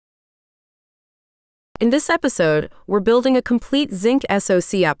In this episode, we're building a complete Zynq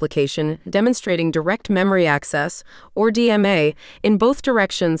SoC application demonstrating direct memory access, or DMA, in both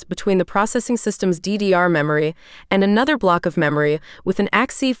directions between the processing system's DDR memory and another block of memory with an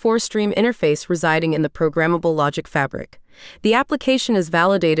AXI4-Stream interface residing in the programmable logic fabric. The application is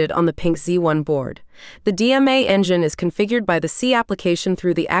validated on the Pink Z1 board. The DMA engine is configured by the C application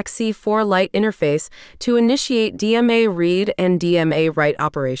through the AXI4-Lite interface to initiate DMA-read and DMA-write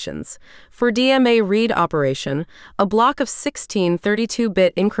operations. For DMA-read operation, a block of 16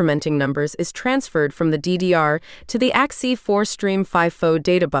 32-bit incrementing numbers is transferred from the DDR to the AXI4-Stream FIFO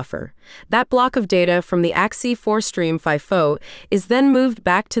data buffer. That block of data from the AXI4-Stream FIFO is then moved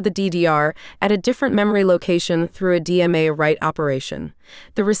back to the DDR at a different memory location through a DMA-write operation.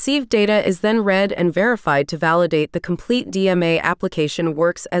 The received data is then read and verified to validate the complete DMA application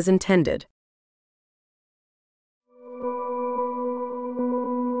works as intended.